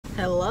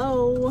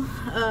Hello.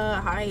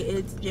 Hi,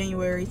 it's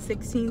January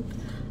 16th.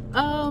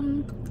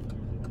 I'm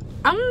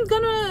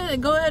gonna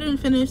go ahead and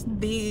finish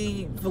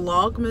the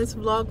vlogmas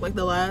vlog, like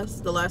the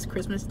last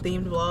Christmas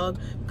themed vlog,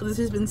 because this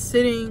has been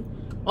sitting,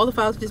 all the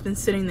files have just been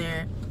sitting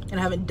there and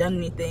I haven't done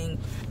anything.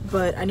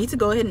 But I need to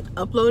go ahead and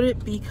upload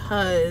it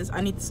because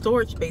I need the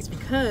storage space,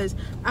 because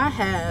I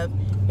have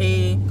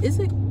a, is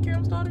it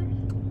Carol's daughter?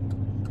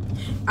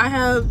 I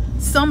have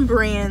some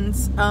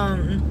brands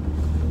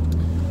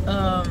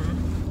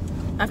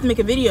I have to make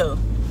a video,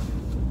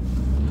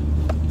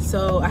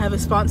 so I have a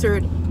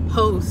sponsored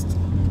post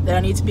that I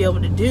need to be able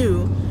to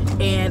do,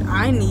 and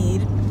I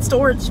need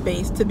storage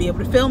space to be able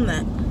to film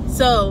that.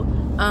 So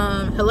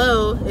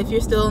hello, if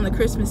you're still in the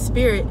Christmas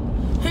spirit,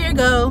 here you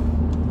go.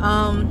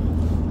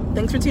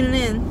 Thanks for tuning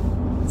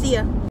in. See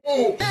ya.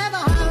 Have a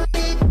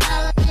holly,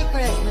 jolly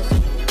Christmas.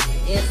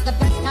 It's the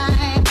best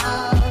time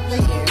of the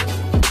year.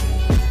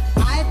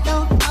 I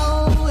don't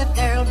know if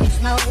there'll be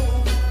snow,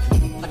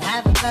 but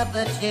have a cup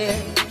of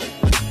cheer.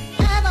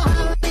 Have a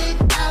holly,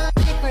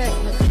 jolly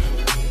Christmas.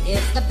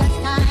 It's the best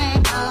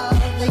time of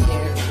the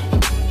year.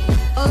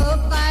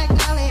 Oh, by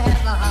golly,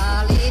 have a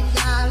holly,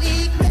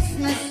 jolly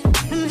Christmas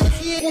this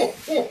year.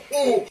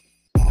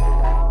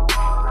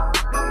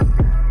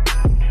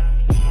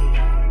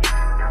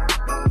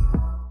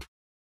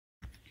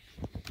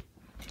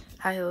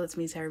 Hi, hello, it's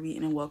me, Tyra B,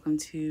 and welcome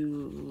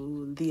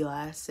to the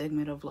last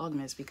segment of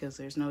Vlogmas, because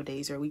there's no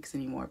days or weeks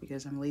anymore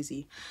because I'm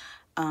lazy.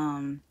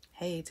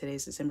 Hey,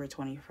 today's December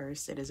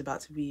 21st. It is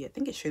about to be, I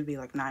think it should be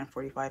like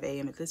 9:45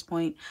 a.m. at this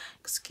point.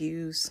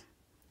 Excuse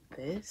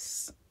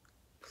this,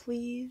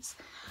 please.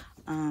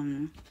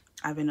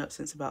 I've been up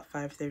since about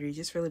 5:30,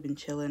 just really been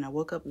chilling. I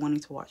woke up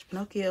wanting to watch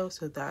Pinocchio,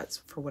 so that's,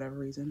 for whatever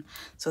reason,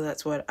 so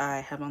that's what I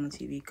have on the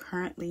TV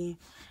currently.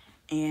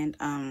 And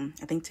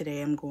I think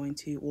today I'm going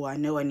to, well, I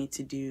know I need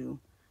to do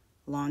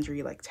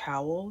laundry, like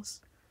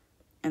towels,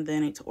 and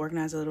then I need to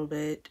organize a little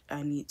bit.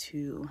 I need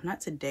to,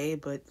 not today,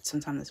 but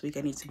sometime this week,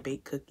 I need to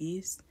bake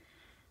cookies.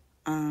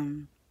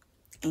 And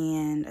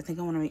I think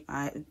I want to make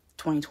my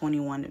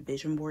 2021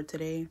 vision board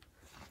today.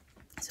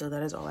 So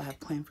that is all I have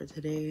planned for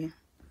today.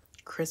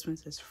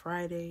 Christmas is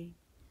Friday.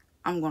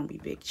 I'm going to be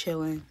big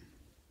chilling.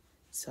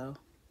 So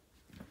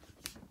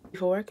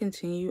before I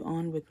continue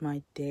on with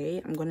my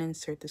day, I'm going to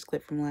insert this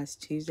clip from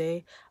last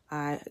Tuesday.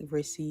 I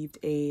received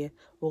a,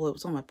 well, it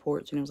was on my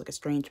porch and it was like a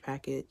strange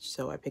package.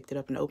 So I picked it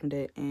up and opened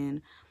it,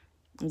 and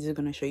I'm just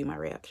going to show you my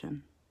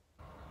reaction.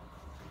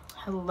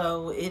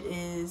 Hello, it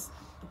is,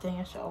 dang,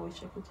 I should always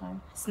check the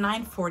time. It's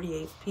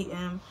 9:48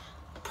 p.m.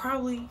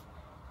 Probably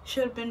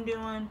should have been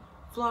doing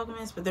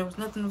Vlogmas, but there was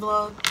nothing to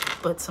vlog.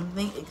 But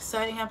something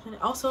exciting happened.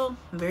 Also,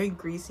 I'm very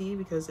greasy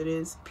because it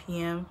is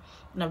p.m.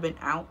 and I've been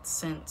out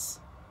since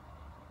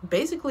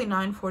basically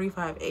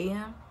 9:45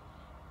 a.m.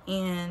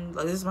 and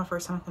like this is my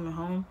first time coming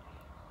home.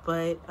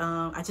 But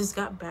I just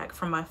got back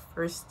from my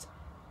first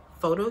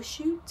photo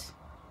shoot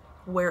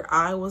where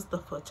I was the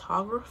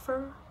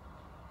photographer.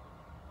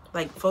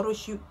 Like, photo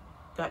shoot,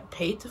 got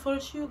paid to photo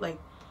shoot, like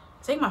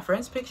take my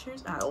friends'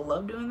 pictures, and I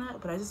love doing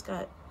that, but I just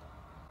got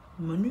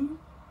money.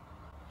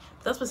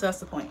 That's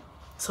besides the point.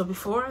 So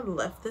before I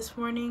left this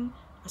morning,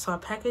 I saw a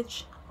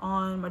package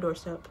on my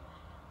doorstep.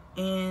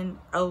 And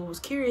I was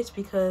curious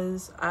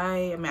because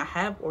I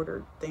have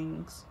ordered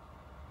things,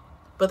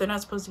 but they're not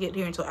supposed to get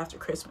here until after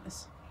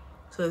Christmas.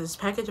 So this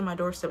package on my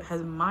doorstep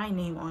has my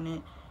name on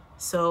it.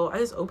 So I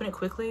just opened it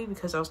quickly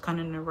because I was kind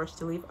of in a rush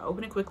to leave. I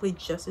opened it quickly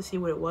just to see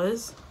what it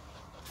was.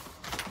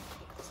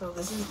 So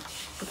this is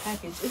the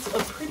package. It's a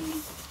pretty,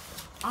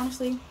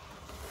 honestly,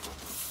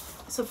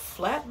 it's a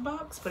flat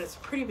box, but it's a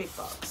pretty big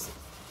box.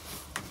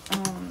 I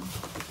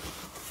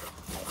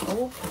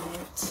open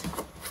it.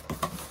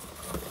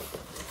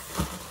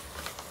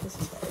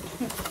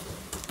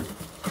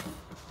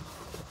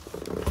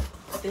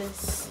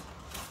 This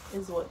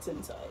is what's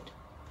inside.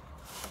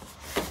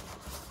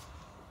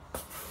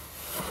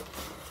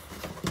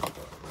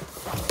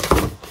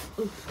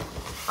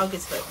 Oof, I'll get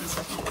to that in a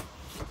second.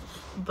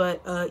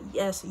 But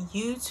yes,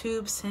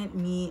 YouTube sent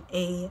me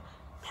a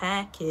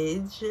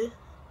package,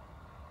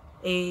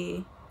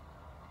 a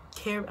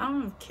care, I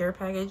don't know, care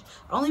package.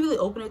 I only really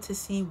opened it to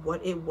see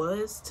what it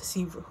was, to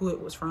see who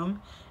it was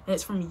from, and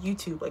it's from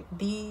YouTube, like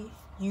the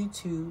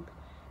YouTube,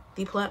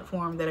 the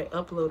platform that I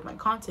upload my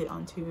content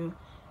onto,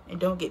 and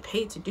don't get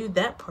paid to do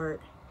that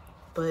part.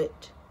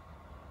 But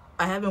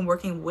I have been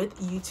working with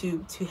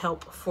YouTube to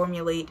help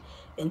formulate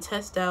and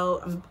test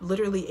out. I'm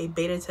literally a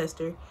beta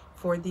tester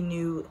for the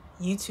new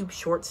YouTube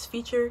Shorts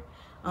feature.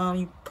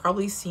 You've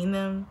probably seen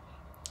them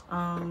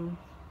on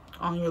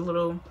your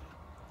little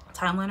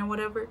timeline or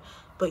whatever,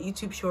 but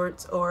YouTube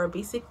Shorts are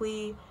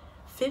basically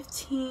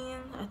 15,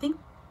 I think,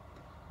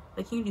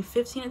 like you can do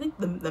 15. I think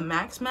the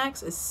max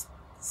is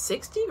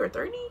 60 or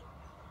 30.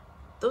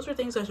 Those are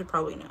things I should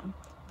probably know.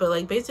 But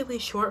like basically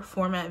short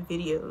format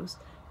videos,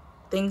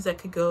 things that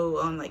could go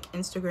on like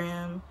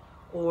Instagram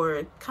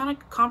or kind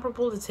of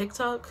comparable to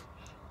TikTok.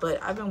 But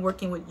I've been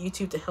working with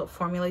YouTube to help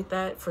formulate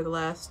that for the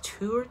last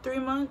 2 or 3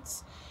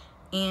 months,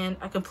 and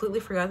I completely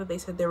forgot that they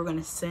said they were going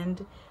to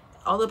send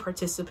all the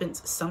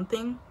participants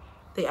something.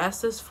 They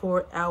asked us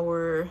for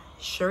our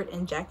shirt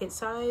and jacket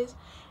size,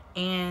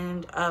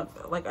 and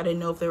like I didn't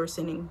know if they were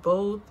sending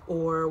both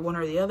or one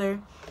or the other,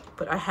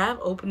 but I have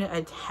opened it.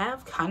 I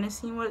have kind of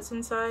seen what's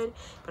inside,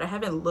 but I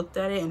haven't looked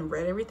at it and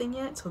read everything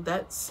yet, so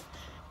that's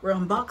we're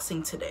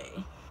unboxing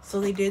today. So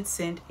they did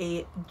send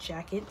a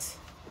jacket,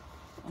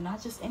 and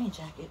not just any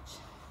jacket.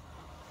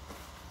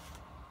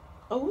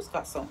 Oh, it's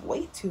got some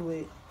weight to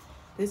it.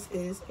 This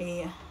is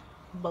a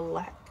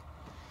black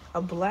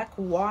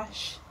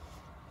wash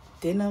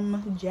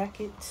denim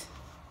jacket.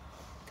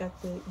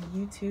 Got the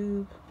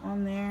YouTube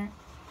on there.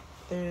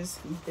 There's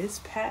this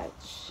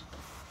patch.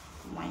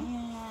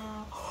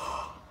 Wow.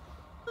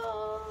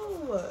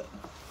 Oh.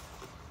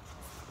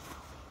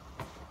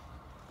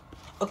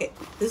 Okay,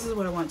 this is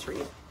what I want to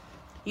read.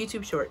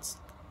 YouTube Shorts.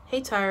 Hey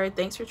Tyra,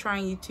 thanks for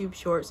trying YouTube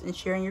Shorts and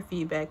sharing your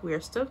feedback. We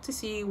are stoked to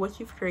see what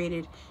you've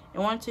created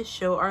and want to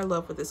show our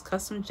love with this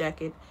custom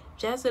jacket.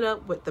 Jazz it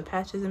up with the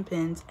patches and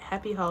pins.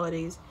 Happy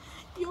holidays.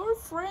 Your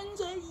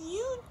friends at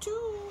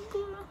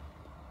YouTube.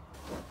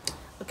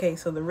 Okay,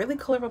 so the really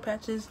colorful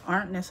patches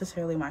aren't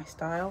necessarily my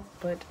style,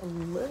 but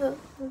look.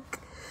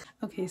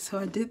 Okay, so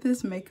I did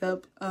this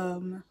makeup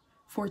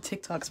for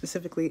TikTok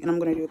specifically, and I'm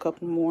gonna do a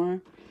couple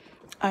more.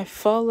 I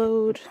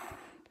followed,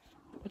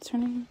 what's her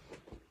name?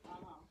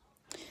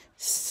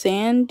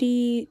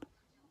 Sandy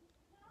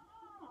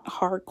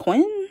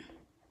Harquin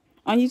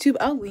on YouTube.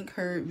 I'll link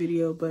her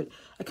video, but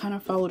I kind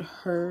of followed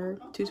her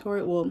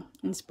tutorial, well,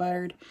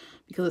 inspired,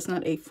 because it's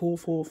not a full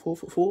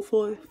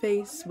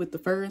face with the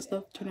fur and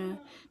stuff, trying to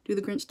do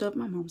the Grinch stuff.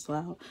 My mom's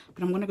loud,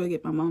 but I'm gonna go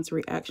get my mom's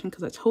reaction,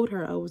 because I told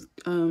her I was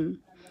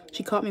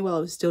she caught me while I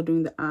was still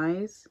doing the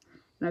eyes,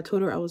 and I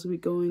told her I was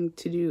going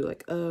to do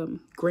like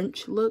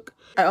Grinch look.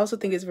 I also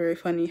think it's very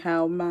funny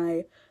how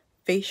my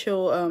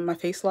facial my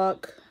face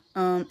lock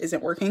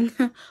isn't working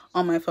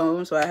on my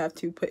phone, so I have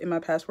to put in my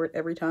password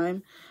every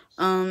time.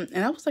 And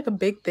that was like a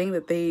big thing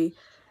that they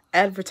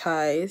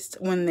advertised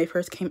when they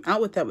first came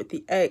out with that, with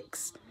the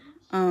X,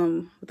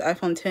 with the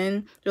iPhone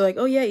 10. They're like,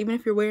 oh yeah, even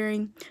if you're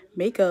wearing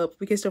makeup,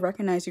 we can still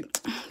recognize you.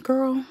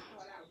 Girl,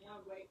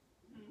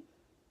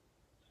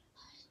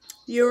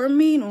 you're a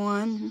mean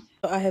one.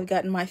 I have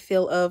gotten my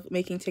fill of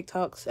making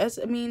TikToks. As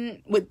I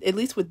mean, with at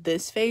least with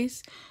this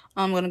face,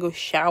 I'm gonna go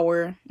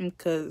shower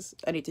because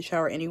I need to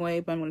shower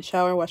anyway. But I'm gonna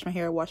shower, wash my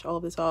hair, wash all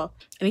of this off.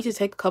 I need to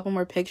take a couple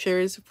more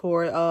pictures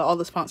for all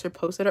the sponsored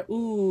posts that are.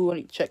 Ooh, I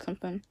need to check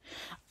something.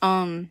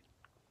 I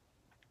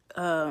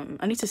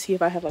need to see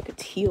if I have like a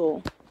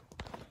teal,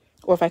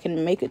 or if I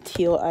can make a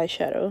teal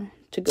eyeshadow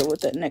to go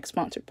with that next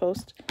sponsored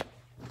post.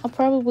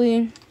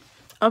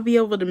 I'll be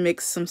able to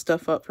mix some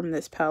stuff up from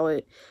this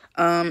palette.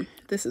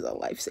 This is a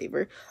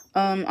lifesaver.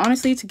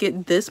 Honestly, to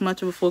get this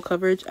much of a full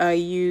coverage, I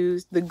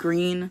used the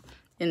green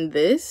in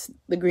this,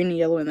 the green and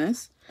yellow in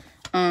this.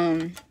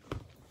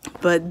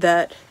 But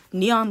that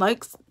Neon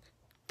Lights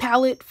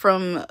palette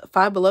from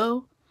Five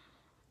Below,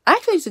 I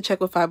actually used to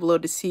check with Five Below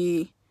to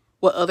see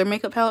what other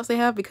makeup palettes they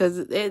have, because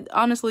it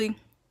honestly,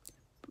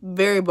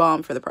 very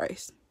bomb for the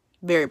price.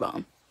 Very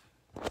bomb.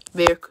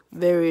 Very,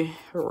 very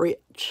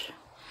rich.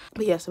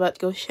 But yes, about to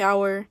go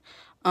shower.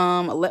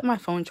 I let my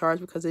phone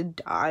charge because it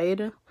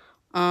died.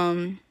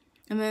 And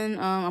then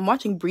I'm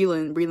watching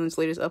Breland's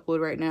latest upload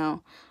right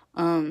now.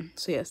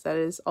 So yes, that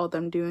is all that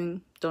I'm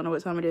doing. Don't know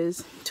what time it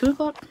is. 2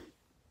 o'clock?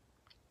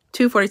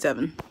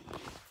 2:47.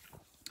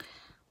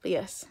 But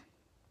yes.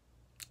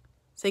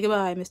 Say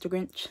goodbye, Mr.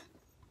 Grinch.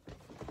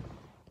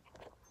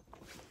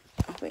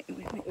 Oh, wait.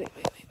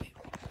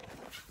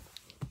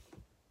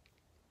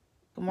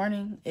 Good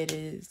morning. It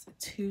is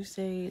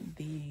Tuesday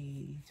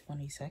the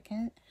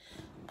 22nd.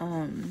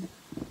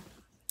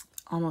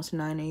 Almost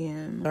 9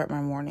 a.m. Start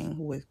my morning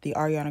with the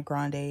Ariana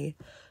Grande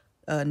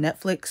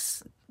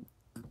Netflix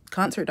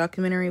concert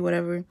documentary,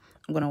 whatever.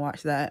 I'm gonna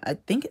watch that. I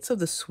think it's of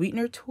the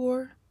Sweetener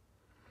tour.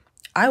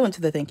 I went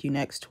to the Thank You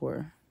Next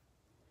tour.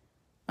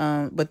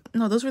 But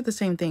no, those were the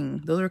same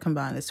thing. Those were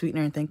combined, the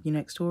Sweetener and Thank You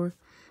Next tour.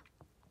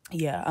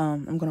 Yeah,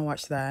 I'm gonna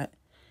watch that.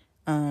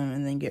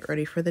 And then get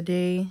ready for the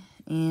day,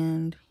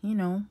 and you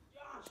know.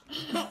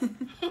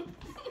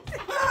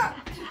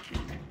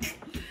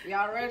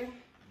 Y'all ready?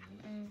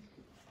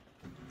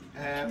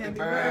 Happy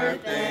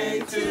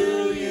birthday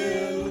to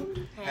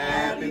you.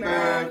 Happy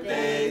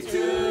birthday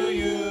to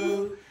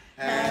you.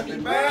 Happy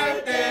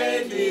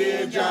birthday,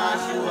 dear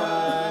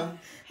Joshua.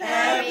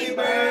 Happy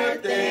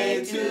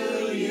birthday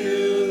to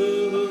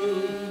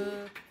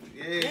you.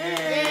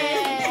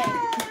 Yeah.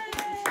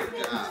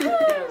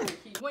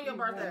 When your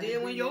birthday?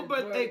 Then when your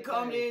birthday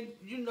comes in,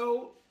 you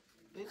know.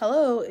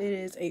 Hello, it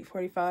is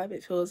 8:45.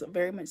 It feels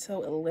very much so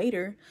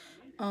later.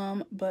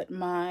 But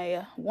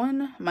my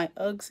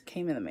Uggs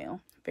came in the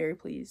mail. Very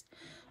pleased.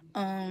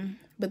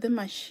 But then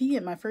my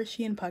first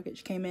Shein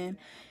package came in,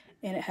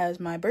 and it has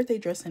my birthday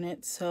dress in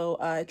it, so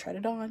I tried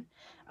it on.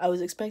 I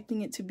was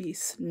expecting it to be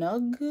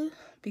snug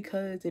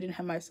because they didn't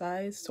have my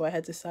size, so I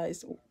had to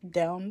size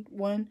down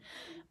one.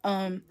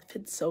 It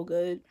fits so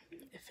good.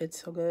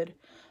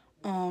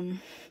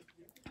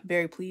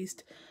 Very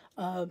pleased.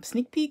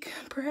 sneak peek,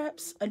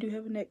 perhaps. I do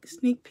have a next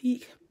sneak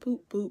peek.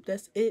 Boop, boop,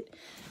 that's it.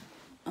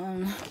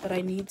 But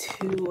I need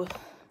to...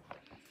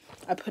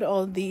 I put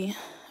all the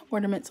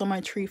ornaments on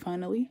my tree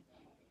finally.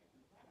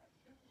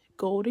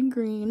 Gold and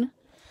green.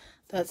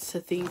 That's the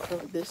theme for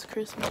this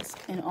Christmas.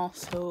 And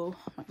also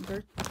my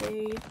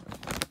birthday.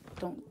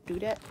 Don't do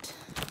that.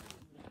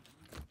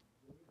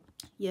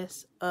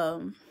 Yes,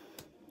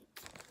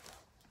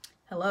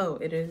 hello,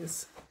 it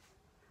is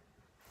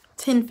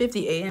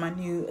 10:50 a.m. My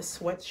new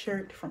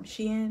sweatshirt from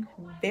Shein.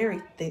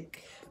 Very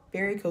thick,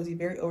 very cozy,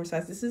 very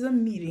oversized. This is a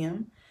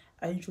medium.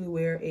 I usually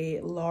wear a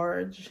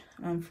large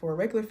for a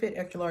regular fit,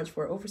 extra large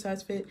for an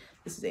oversized fit.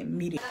 This is a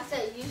medium. I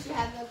said you should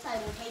have no time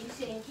to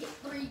babysitting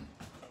 3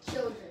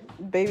 children.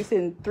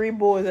 Babysitting 3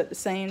 boys at the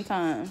same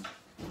time.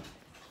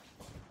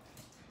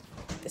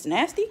 It's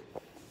nasty?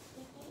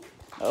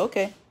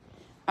 Okay.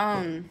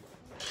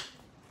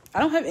 I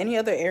don't have any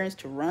other errands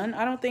to run,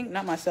 I don't think.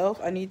 Not myself.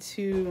 I need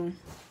to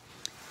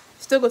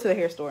still go to the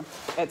hair store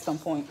at some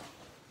point.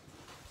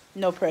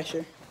 No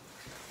pressure.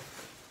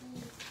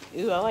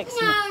 Ooh, I like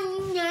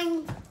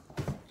snow.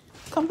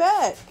 Come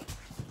back.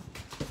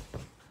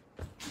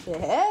 Say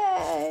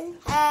hey.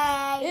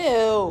 Hey.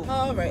 Ew.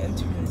 All right, I'm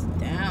turning this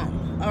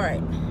down. All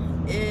right,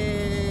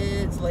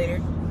 it's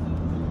later.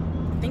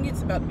 I think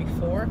it's about to be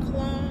 4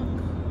 o'clock.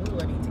 Ooh,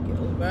 I need to get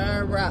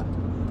over up.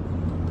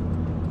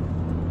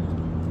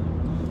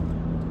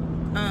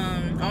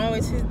 On my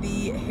way to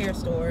the hair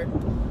store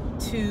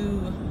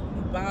to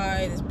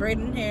buy this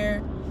braided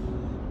hair.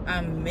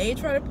 I may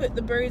try to put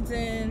the braids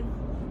in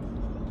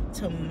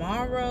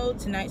tomorrow,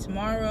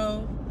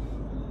 tomorrow,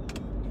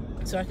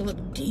 so I can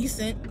look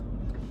decent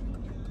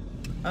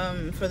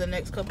for the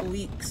next couple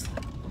weeks.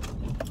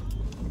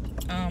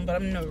 But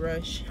I'm in no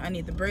rush. I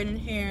need the braided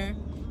hair,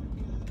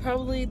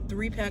 probably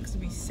 3 packs to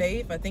be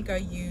safe. I think I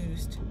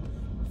used,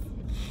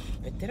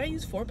 but did I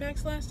use 4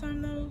 packs last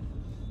time though?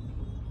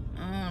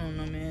 I don't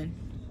know, man.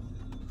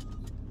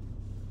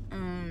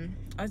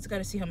 I just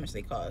gotta see how much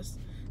they cost,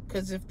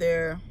 because if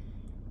they're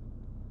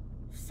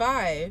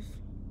 5,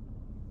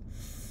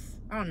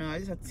 I don't know, I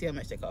just have to see how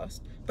much they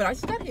cost. But I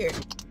just got here.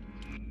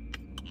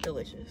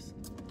 Delicious.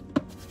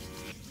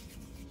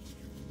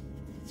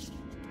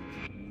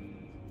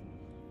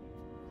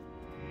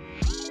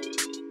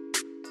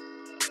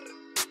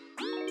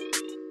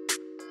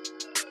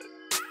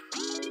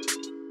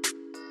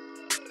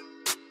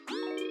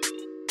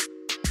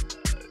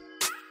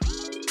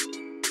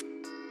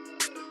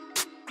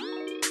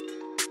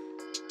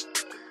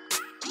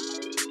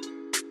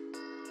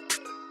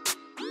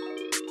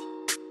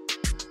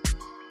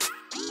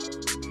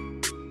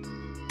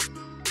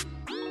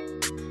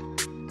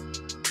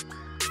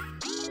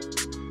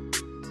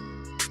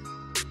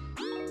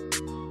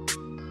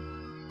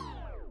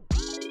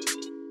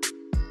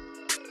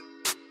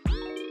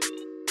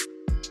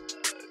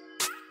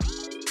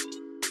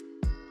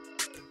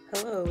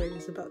 Hello, it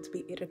is about to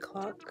be 8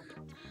 o'clock,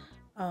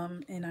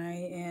 and I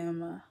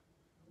am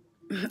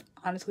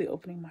honestly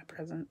opening my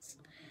presents.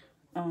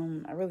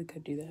 I really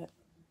could do that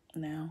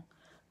now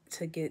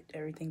to get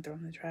everything thrown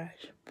in the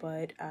trash,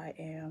 but I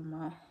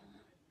am,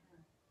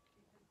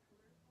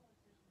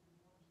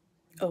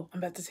 oh, I'm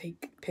about to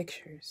take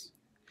pictures.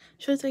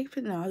 Should I take,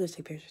 no, I'll just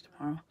take pictures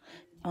tomorrow.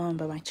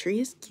 But my tree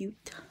is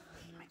cute.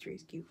 My tree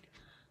is cute.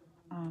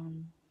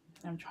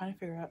 I'm trying to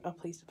figure out a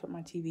place to put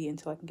my TV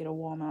until I can get a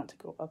wall mount to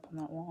go up on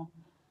that wall.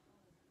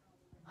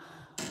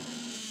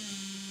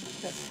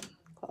 That's the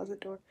closet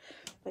door.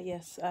 But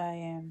yes, I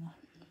am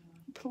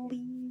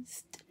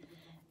pleased.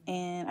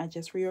 And I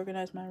just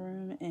reorganized my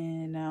room,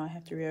 and now I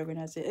have to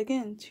reorganize it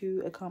again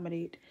to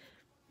accommodate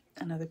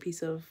another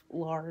piece of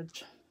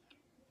large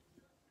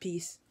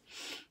piece.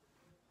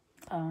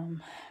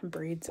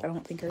 Braids I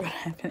don't think are gonna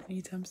happen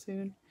anytime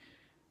soon.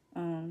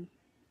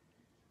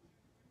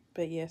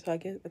 But yeah, so I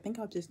think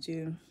I'll just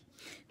do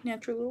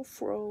natural little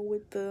fro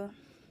with the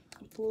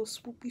little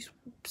swoopy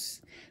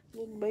swoops,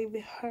 little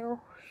baby hair.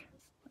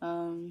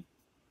 I'll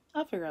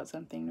figure out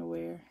something to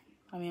wear.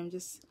 I mean, I'm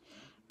just,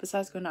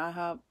 besides going to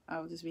IHOP,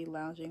 I'll just be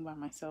lounging by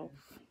myself,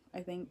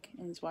 I think,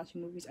 and just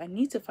watching movies. I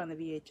need to find the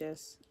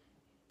VHS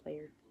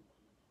player.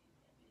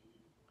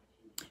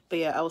 But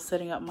yeah, I was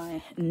setting up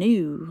my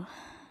new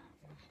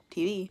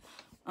TV.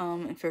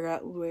 And figure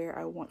out where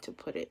I want to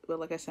put it. But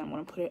like I said, I'm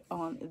going to put it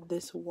on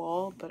this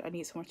wall, but I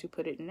need somewhere to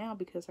put it now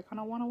because I kind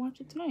of want to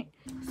watch it tonight.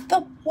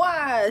 Stop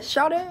wise,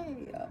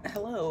 shawty!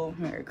 Hello,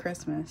 Merry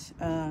Christmas.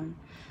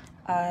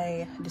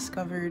 I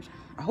discovered,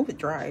 I hope it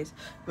dries,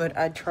 but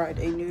I tried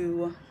a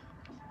new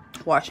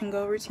wash and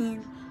go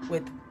routine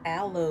with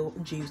aloe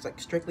juice, like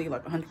strictly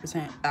like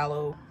 100%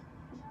 aloe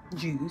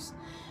juice.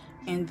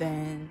 And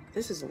then,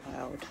 this is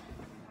loud.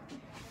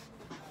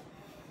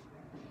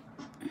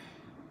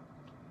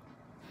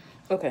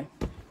 Okay,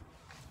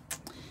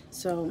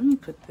 so let me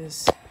put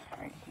this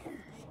right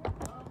here.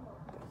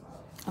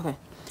 Okay,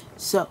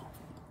 so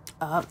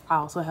I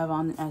also have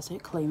on an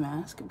acid clay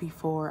mask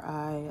before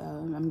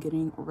I'm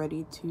getting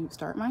ready to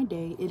start my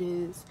day. It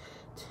is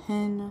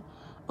 10:05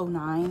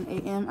 5:09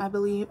 a.m. I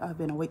believe. I've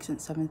been awake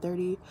since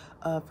 7:30.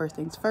 First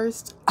things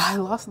first, I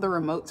lost the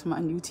remote to my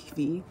new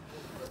TV.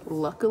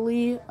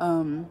 Luckily,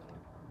 I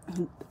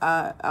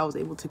was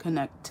able to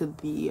connect to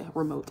the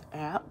remote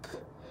app,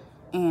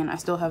 and I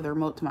still have the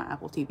remote to my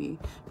Apple TV.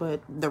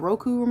 But the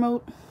Roku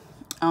remote,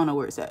 I don't know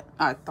where it's at.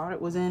 I thought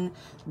it was in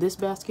this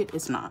basket.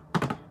 It's not.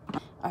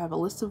 I have a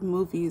list of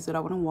movies that I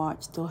want to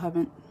watch. Still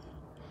haven't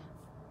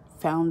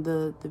found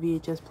the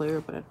VHS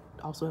player, but I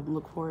also haven't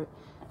looked for it.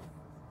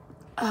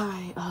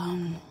 I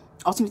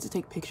also need to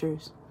take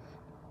pictures.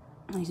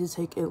 I need to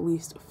take at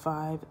least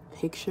 5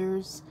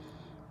 pictures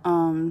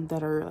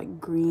that are like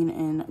green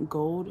and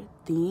gold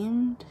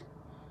themed,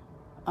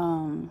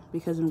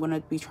 because I'm going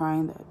to be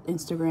trying that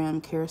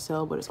Instagram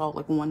carousel, but it's all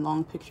like one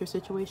long picture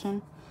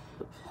situation.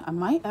 I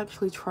might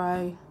actually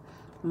try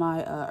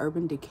my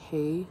Urban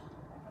Decay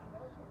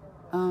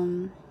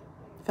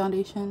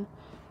foundation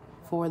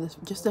for this,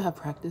 just to have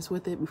practice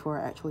with it before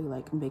I actually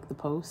like make the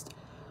post.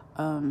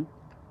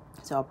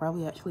 So I'll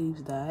probably actually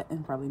use that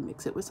and probably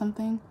mix it with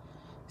something.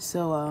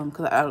 So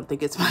because I don't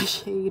think it's my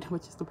shade,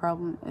 which is the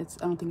problem. I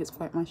don't think it's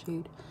quite my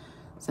shade.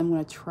 So I'm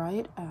gonna try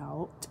it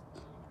out,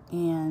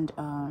 and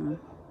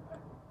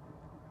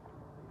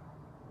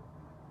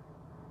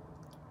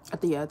I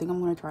think I'm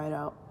gonna try it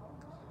out.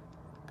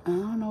 I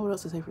don't know what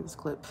else to say for this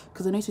clip,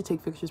 because I need to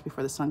take pictures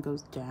before the sun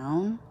goes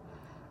down.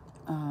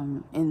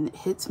 And it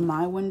hits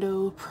my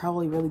window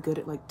probably really good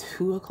at like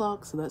 2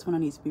 o'clock, so that's when I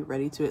need to be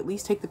ready to at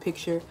least take the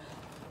picture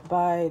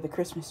by the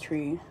Christmas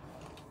tree.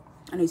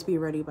 I need to be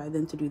ready by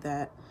then to do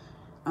that,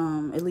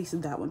 at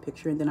least that one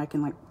picture, and then I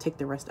can like take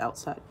the rest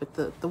outside. But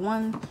the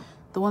one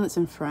that's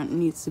in front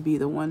needs to be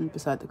the one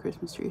beside the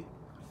Christmas tree.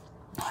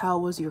 How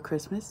was your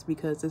Christmas?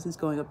 Because this is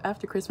going up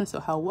after Christmas,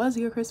 so how was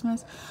your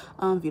Christmas?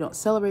 If you don't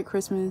celebrate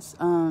Christmas,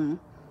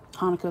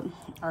 Hanukkah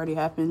already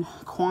happened.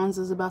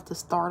 Kwanzaa's about to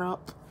start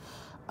up.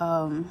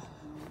 I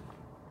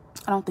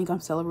don't think I'm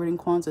celebrating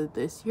Kwanzaa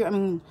this year. I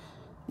mean,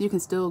 you can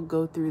still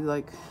go through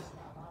like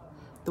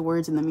the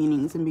words and the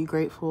meanings and be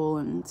grateful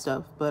and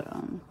stuff, but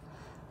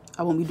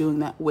I won't be doing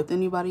that with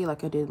anybody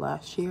like I did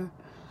last year.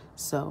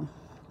 So,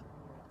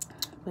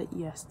 but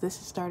yes, this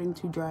is starting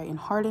to dry and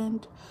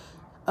hardened.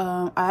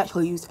 I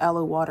actually used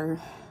aloe water,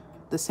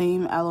 the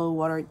same aloe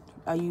water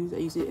I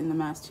use it in the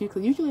mask too,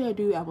 because usually I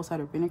do apple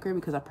cider vinegar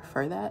because I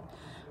prefer that.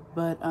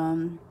 But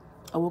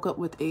I woke up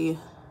with a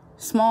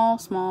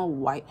small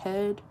white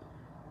head,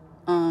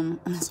 and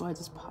that's why I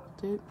just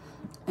popped it.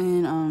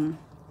 And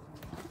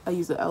I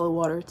used the aloe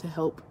water to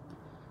help.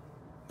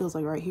 It was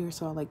like right here,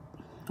 so I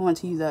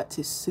wanted to use that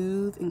to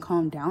soothe and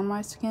calm down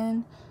my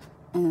skin.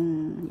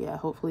 And yeah,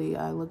 hopefully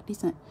I look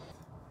decent.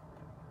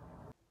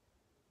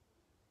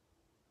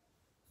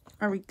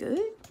 Are we good?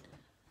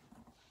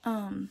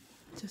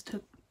 Just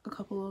took a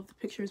couple of the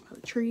pictures by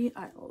the tree.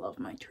 I love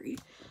my tree.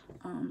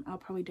 I'll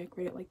probably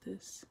decorate it like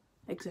this,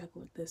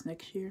 exactly like this,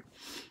 next year.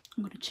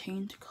 I'm gonna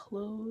change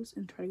clothes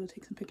and try to go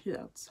take some pictures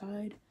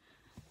outside.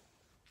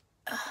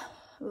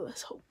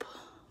 Let's hope.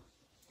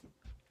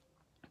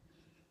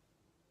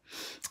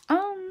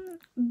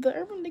 The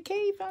Urban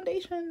Decay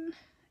foundation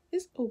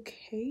is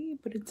okay,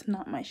 but it's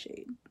not my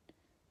shade.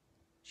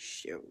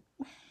 Shoot.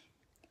 I'm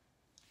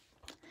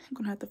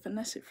gonna have to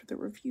finesse it for the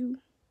review.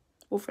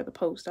 Well, for the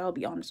post, I'll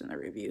be honest in the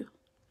review.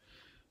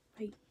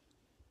 Bye.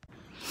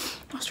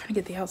 I was trying to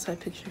get the outside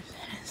pictures,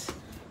 and it's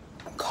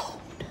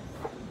cold.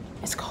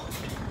 It's cold.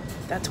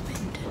 That's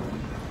wind.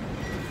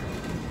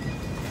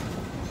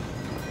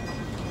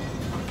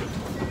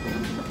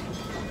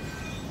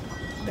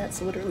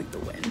 That's literally the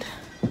wind.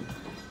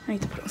 I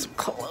need to put on some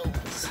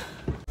clothes.